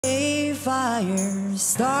fire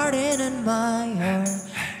starting in my heart,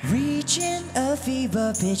 reaching a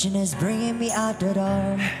fever pitch and it's bringing me out the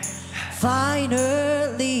dark.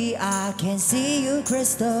 Finally, I can see you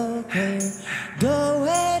crystal clear. Go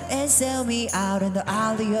ahead and sell me out in the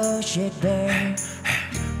alley of shit, bear.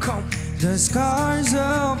 Come. The scars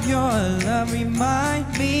of your love remind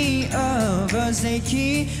me of us. They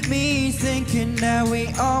keep me thinking that we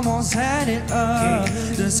almost had it up.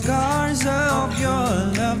 The scars of your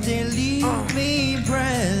love, they leave me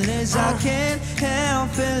breathless. I can't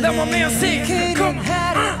help feeling let my man sing. Come on.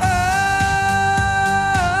 Had it up,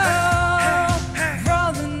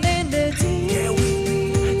 rolling in the deep.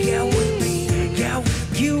 Yeah, with me.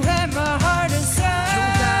 You had my heart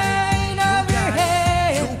inside of your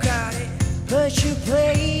head, but you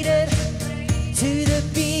played it to the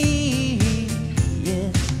beat,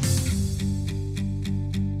 yeah.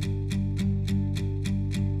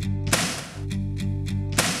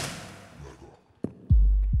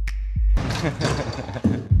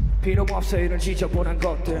 필요 없어 이런 지저분한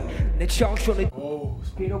것들 내 청춘이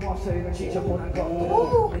필요 없어 이런 지저분한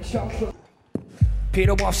것들 내 청춘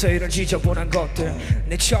필요 없어 이런 지저분한 것들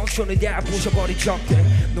내 청춘을 다 부셔버린 적들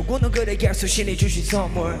누구는 그에게서 신이 주신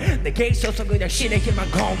선물 내게 있어서 그냥 신에게만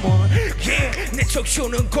건물 yeah, 내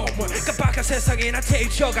청춘은 건물 깜빡한 세상에 나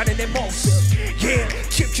태워가는 내 모습 yeah,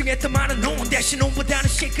 집중했던 많은 노은 대신 눈보다는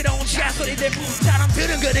시끄러운 자소리들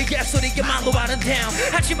사람들은 그에게 소리에만도 아름다움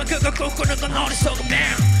하지만 그걸 꿈꾸는 건 어리석은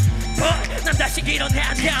man But 난 다시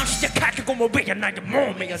일어나 down 시작할게 꿈을 위해 나의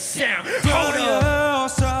몸의 sound Hold up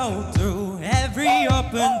so through every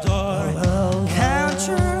open door count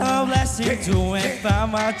your blessings to and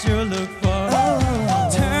find what you look for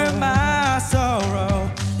turn my sorrow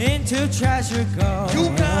into treasure gold You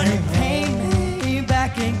got it pay me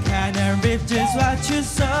back in kind and rip just what you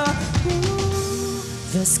saw.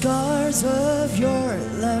 The scars of your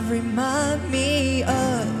love remind me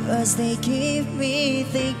of us. They keep me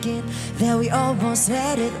thinking that we almost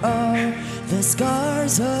had it all. The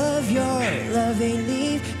scars of your love, they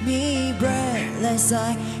leave me breathless.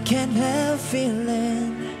 I can't help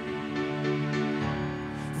feeling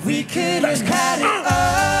we could have had it